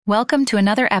Welcome to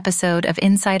another episode of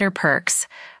Insider Perks,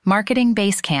 Marketing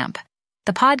Basecamp,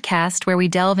 the podcast where we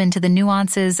delve into the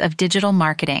nuances of digital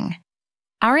marketing.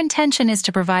 Our intention is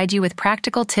to provide you with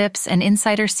practical tips and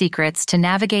insider secrets to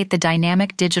navigate the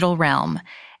dynamic digital realm,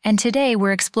 and today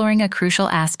we're exploring a crucial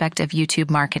aspect of YouTube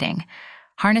marketing,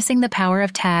 harnessing the power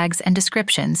of tags and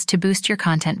descriptions to boost your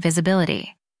content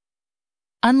visibility.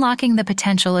 Unlocking the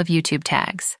potential of YouTube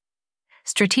tags.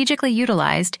 Strategically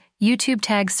utilized, YouTube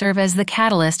tags serve as the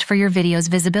catalyst for your video's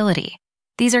visibility.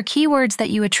 These are keywords that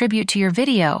you attribute to your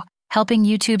video, helping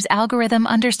YouTube's algorithm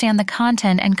understand the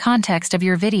content and context of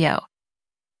your video.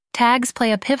 Tags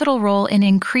play a pivotal role in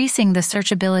increasing the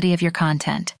searchability of your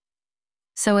content.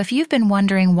 So if you've been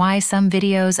wondering why some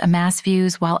videos amass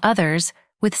views while others,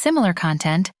 with similar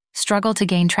content, struggle to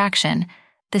gain traction,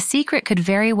 the secret could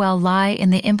very well lie in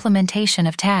the implementation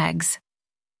of tags.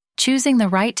 Choosing the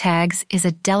right tags is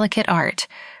a delicate art,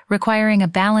 requiring a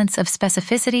balance of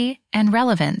specificity and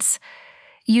relevance.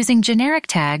 Using generic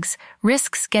tags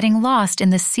risks getting lost in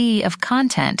the sea of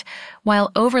content,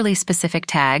 while overly specific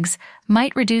tags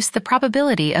might reduce the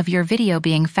probability of your video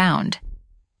being found.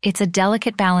 It's a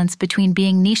delicate balance between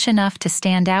being niche enough to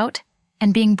stand out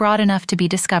and being broad enough to be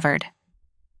discovered.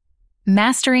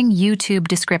 Mastering YouTube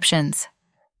descriptions.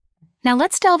 Now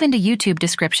let's delve into YouTube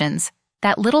descriptions,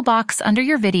 that little box under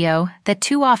your video that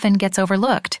too often gets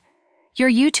overlooked. Your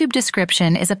YouTube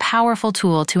description is a powerful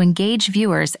tool to engage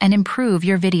viewers and improve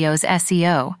your video's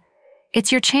SEO.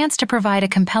 It's your chance to provide a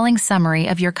compelling summary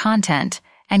of your content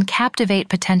and captivate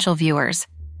potential viewers.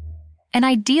 An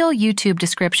ideal YouTube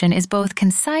description is both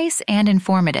concise and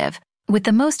informative, with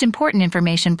the most important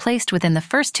information placed within the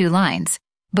first two lines,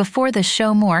 before the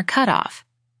show more cutoff.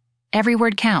 Every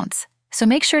word counts, so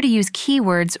make sure to use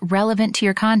keywords relevant to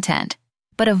your content,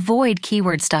 but avoid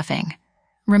keyword stuffing.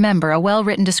 Remember, a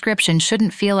well-written description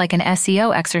shouldn't feel like an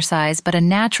SEO exercise but a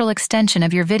natural extension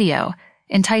of your video,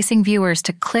 enticing viewers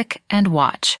to click and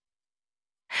watch.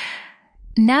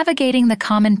 Navigating the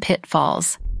common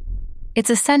pitfalls. It's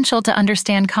essential to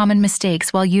understand common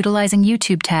mistakes while utilizing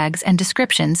YouTube tags and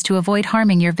descriptions to avoid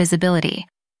harming your visibility.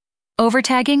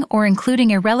 Overtagging or including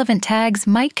irrelevant tags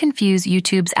might confuse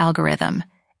YouTube's algorithm,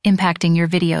 impacting your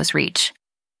video's reach.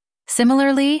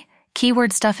 Similarly,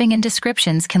 keyword stuffing in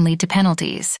descriptions can lead to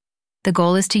penalties. The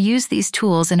goal is to use these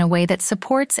tools in a way that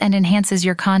supports and enhances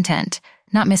your content,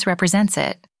 not misrepresents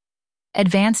it.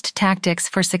 Advanced tactics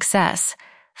for success.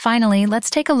 Finally, let's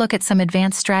take a look at some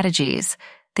advanced strategies.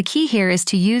 The key here is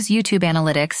to use YouTube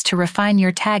analytics to refine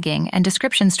your tagging and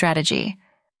description strategy.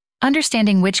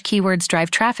 Understanding which keywords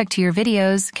drive traffic to your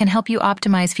videos can help you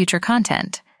optimize future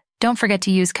content. Don't forget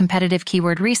to use competitive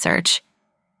keyword research.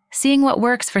 Seeing what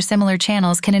works for similar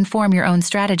channels can inform your own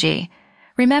strategy.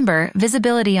 Remember,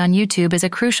 visibility on YouTube is a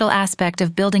crucial aspect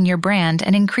of building your brand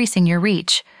and increasing your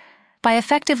reach. By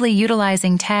effectively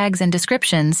utilizing tags and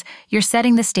descriptions, you're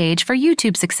setting the stage for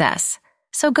YouTube success.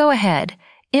 So go ahead,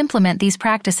 implement these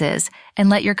practices, and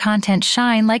let your content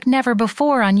shine like never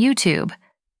before on YouTube.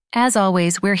 As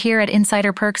always, we're here at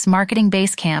Insider Perks Marketing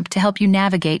Basecamp to help you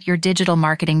navigate your digital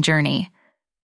marketing journey.